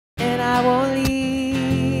I won't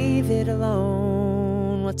leave it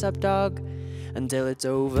alone. What's up, dog? Until it's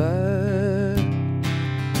over.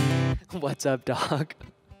 What's up, dog?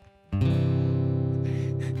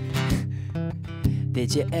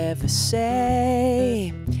 Did you ever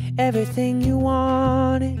say everything you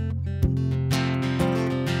wanted?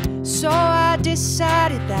 So I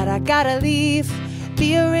decided that I gotta leave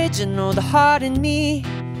the original. The heart in me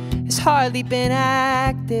has hardly been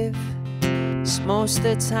active. 'Cause most of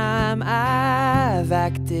the time I've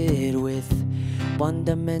acted with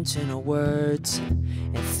one-dimensional words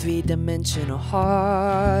and three-dimensional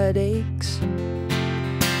heartaches.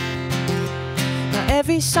 Now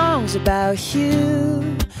every song's about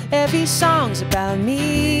you, every song's about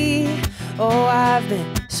me. Oh, I've been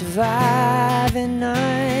surviving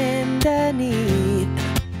underneath.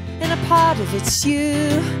 And a part of it's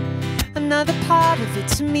you, another part of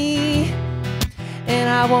it's me. And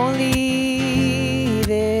I won't leave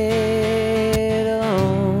it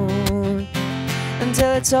alone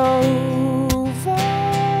until it's over.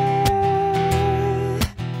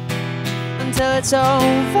 Until it's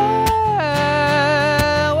over.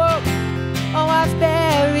 Whoa. Oh, I've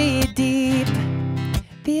buried deep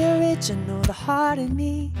the original. The heart in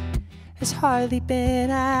me has hardly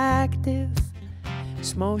been active.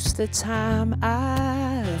 'Cause most of the time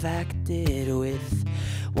I've acted with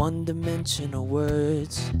one-dimensional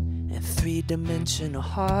words and three-dimensional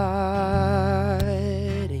heartaches.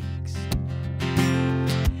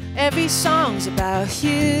 Every song's about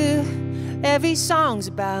you, every song's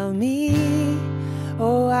about me.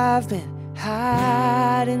 Oh, I've been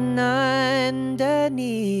hiding underneath.